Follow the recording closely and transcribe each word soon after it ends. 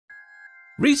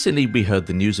Recently we heard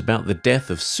the news about the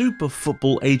death of super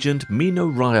football agent Mino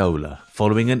Raiola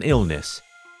following an illness.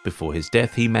 Before his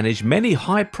death, he managed many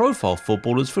high-profile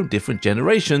footballers from different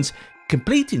generations,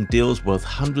 completing deals worth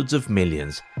hundreds of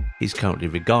millions. He's currently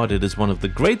regarded as one of the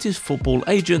greatest football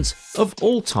agents of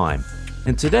all time.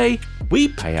 And today, we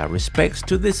pay our respects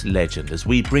to this legend as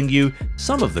we bring you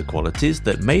some of the qualities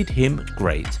that made him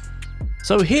great.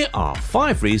 So here are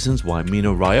 5 reasons why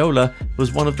Mino Raiola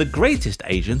was one of the greatest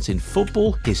agents in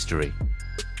football history.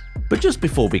 But just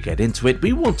before we get into it,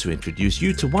 we want to introduce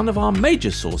you to one of our major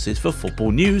sources for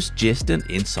football news, gist and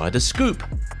insider scoop.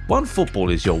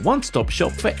 OneFootball is your one-stop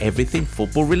shop for everything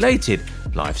football related.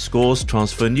 Live scores,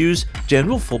 transfer news,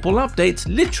 general football updates,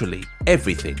 literally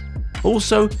everything.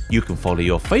 Also, you can follow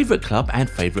your favourite club and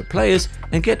favourite players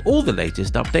and get all the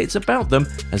latest updates about them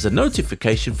as a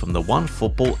notification from the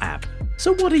OneFootball app.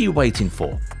 So what are you waiting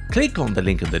for? Click on the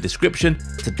link in the description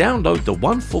to download the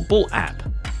OneFootball app.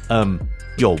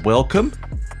 You're welcome.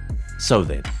 So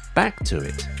then, back to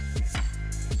it.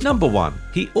 Number 1.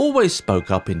 He always spoke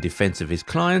up in defense of his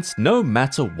clients no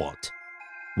matter what.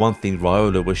 One thing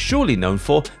Raiola was surely known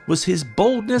for was his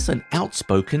boldness and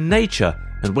outspoken nature,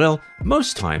 and well,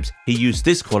 most times he used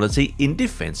this quality in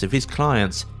defense of his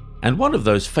clients. And one of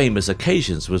those famous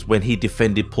occasions was when he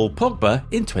defended Paul Pogba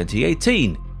in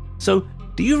 2018. So,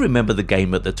 do you remember the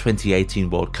game at the 2018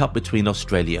 World Cup between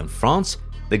Australia and France?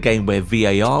 The game where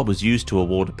VAR was used to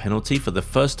award a penalty for the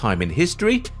first time in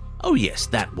history? Oh yes,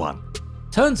 that one.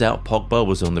 Turns out Pogba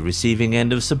was on the receiving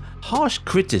end of some harsh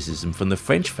criticism from the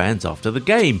French fans after the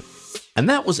game. And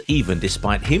that was even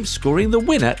despite him scoring the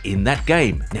winner in that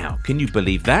game. Now, can you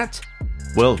believe that?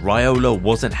 Well, Raiola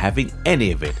wasn't having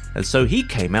any of it, and so he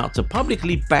came out to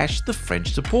publicly bash the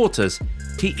French supporters.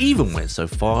 He even went so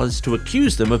far as to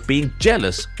accuse them of being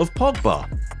jealous of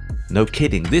Pogba. No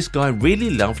kidding, this guy really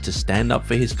loved to stand up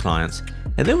for his clients,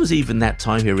 and there was even that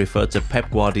time he referred to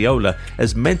Pep Guardiola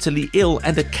as mentally ill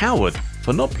and a coward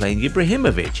for not playing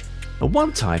Ibrahimovic. And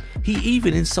one time, he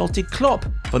even insulted Klopp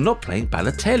for not playing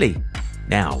Balotelli.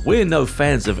 Now, we're no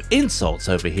fans of insults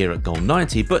over here at Goal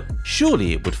 90, but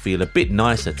surely it would feel a bit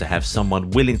nicer to have someone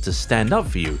willing to stand up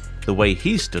for you the way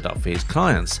he stood up for his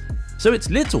clients. So it's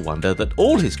little wonder that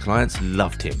all his clients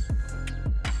loved him.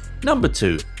 Number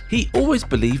 2. He always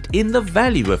believed in the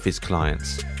value of his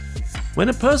clients. When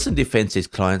a person defends his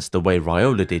clients the way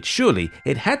Raiola did, surely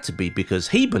it had to be because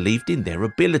he believed in their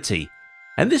ability.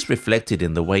 And this reflected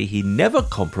in the way he never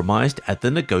compromised at the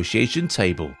negotiation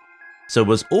table. So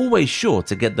was always sure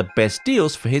to get the best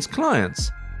deals for his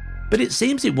clients. But it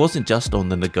seems it wasn't just on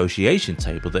the negotiation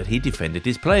table that he defended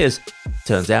his players.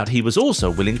 Turns out he was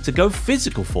also willing to go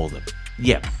physical for them.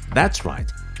 Yep, that's right.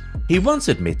 He once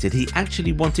admitted he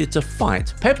actually wanted to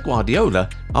fight Pep Guardiola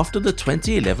after the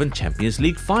 2011 Champions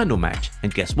League final match,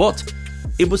 and guess what?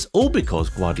 It was all because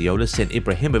Guardiola sent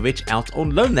Ibrahimovic out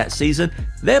on loan that season,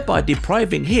 thereby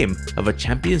depriving him of a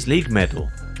Champions League medal.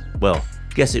 Well,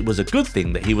 guess it was a good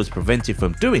thing that he was prevented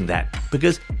from doing that,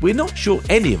 because we're not sure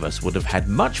any of us would have had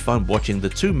much fun watching the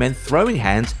two men throwing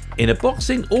hands in a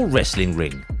boxing or wrestling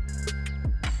ring.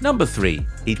 Number 3.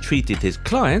 He treated his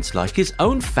clients like his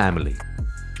own family.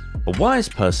 A wise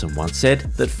person once said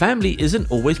that family isn't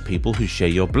always people who share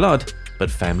your blood, but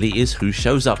family is who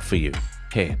shows up for you.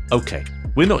 Here, okay,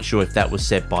 we're not sure if that was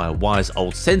said by a wise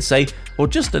old sensei or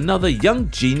just another young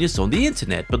genius on the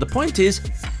internet, but the point is,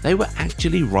 they were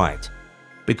actually right.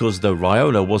 Because though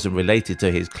Raiola wasn't related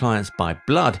to his clients by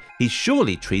blood, he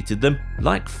surely treated them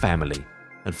like family.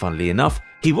 And funnily enough,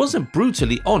 he wasn't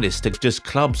brutally honest to just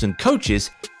clubs and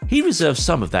coaches, he reserved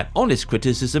some of that honest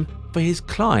criticism for his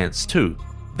clients too.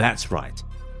 That's right.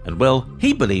 And well,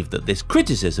 he believed that this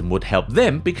criticism would help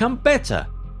them become better.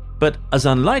 But as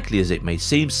unlikely as it may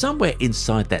seem, somewhere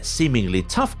inside that seemingly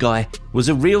tough guy was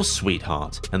a real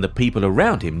sweetheart, and the people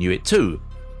around him knew it too.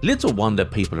 Little wonder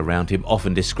people around him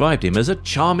often described him as a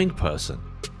charming person.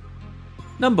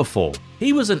 Number 4.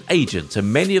 He was an agent to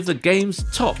many of the game's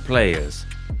top players.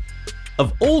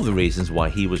 Of all the reasons why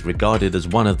he was regarded as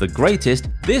one of the greatest,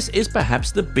 this is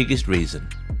perhaps the biggest reason.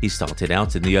 He started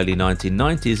out in the early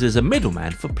 1990s as a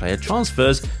middleman for player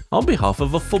transfers on behalf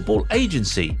of a football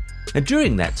agency, and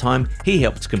during that time he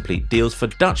helped complete deals for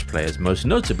Dutch players, most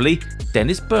notably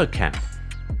Dennis Bergkamp.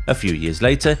 A few years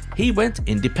later, he went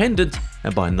independent,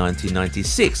 and by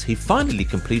 1996 he finally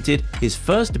completed his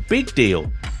first big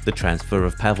deal, the transfer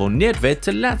of Pavel Nedved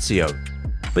to Lazio.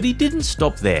 But he didn't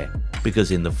stop there, because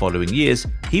in the following years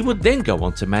he would then go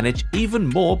on to manage even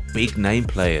more big-name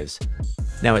players.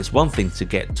 Now, it's one thing to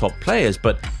get top players,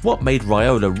 but what made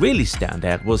Raiola really stand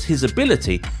out was his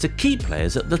ability to keep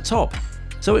players at the top.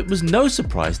 so it was no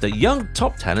surprise that young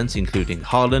top talents including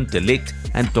Haaland, De Ligt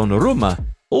and Donnarumma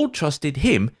all trusted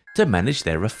him to manage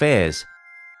their affairs.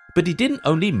 But he didn't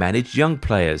only manage young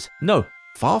players, no,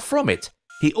 far from it.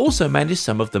 He also managed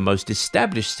some of the most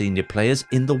established senior players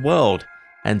in the world,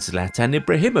 and Zlatan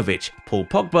Ibrahimovic, Paul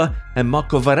Pogba and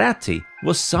Marco Verratti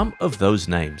were some of those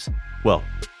names. Well,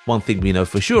 one thing we know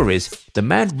for sure is the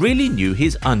man really knew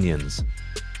his onions.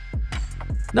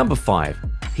 Number 5.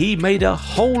 He made a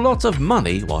whole lot of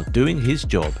money while doing his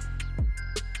job.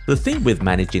 The thing with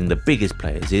managing the biggest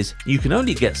players is you can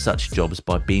only get such jobs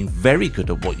by being very good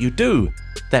at what you do.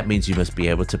 That means you must be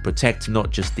able to protect not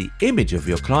just the image of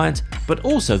your client, but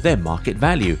also their market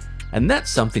value. And that's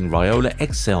something Raiola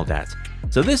excelled at.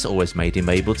 So this always made him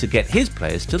able to get his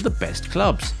players to the best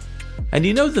clubs. And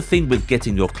you know the thing with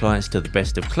getting your clients to the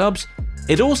best of clubs?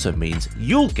 It also means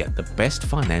you'll get the best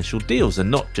financial deals, and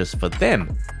not just for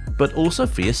them, but also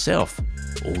for yourself.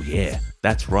 Oh yeah,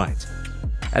 that's right.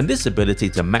 And this ability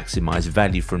to maximize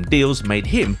value from deals made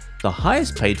him the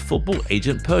highest paid football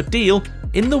agent per deal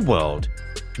in the world.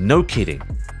 No kidding.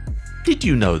 Did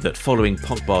you know that following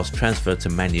Pogba's transfer to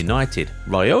Man United,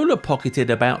 Raiola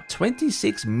pocketed about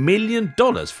 $26 million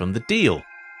from the deal?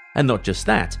 And not just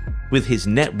that, with his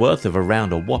net worth of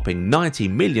around a whopping $90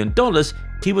 million,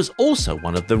 he was also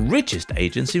one of the richest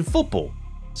agents in football.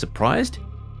 Surprised?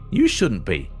 You shouldn't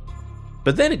be.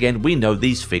 But then again, we know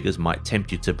these figures might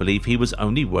tempt you to believe he was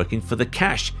only working for the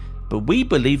cash, but we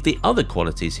believe the other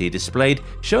qualities he displayed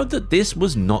showed that this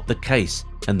was not the case,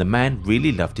 and the man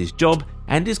really loved his job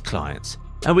and his clients.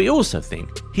 And we also think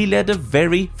he led a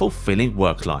very fulfilling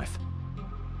work life.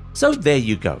 So there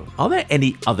you go. Are there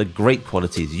any other great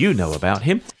qualities you know about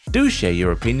him? Do share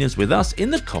your opinions with us in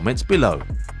the comments below.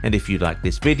 And if you like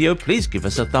this video, please give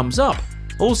us a thumbs up.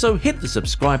 Also hit the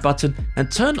subscribe button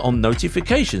and turn on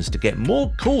notifications to get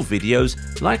more cool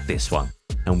videos like this one.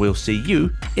 And we'll see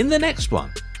you in the next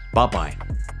one. Bye bye.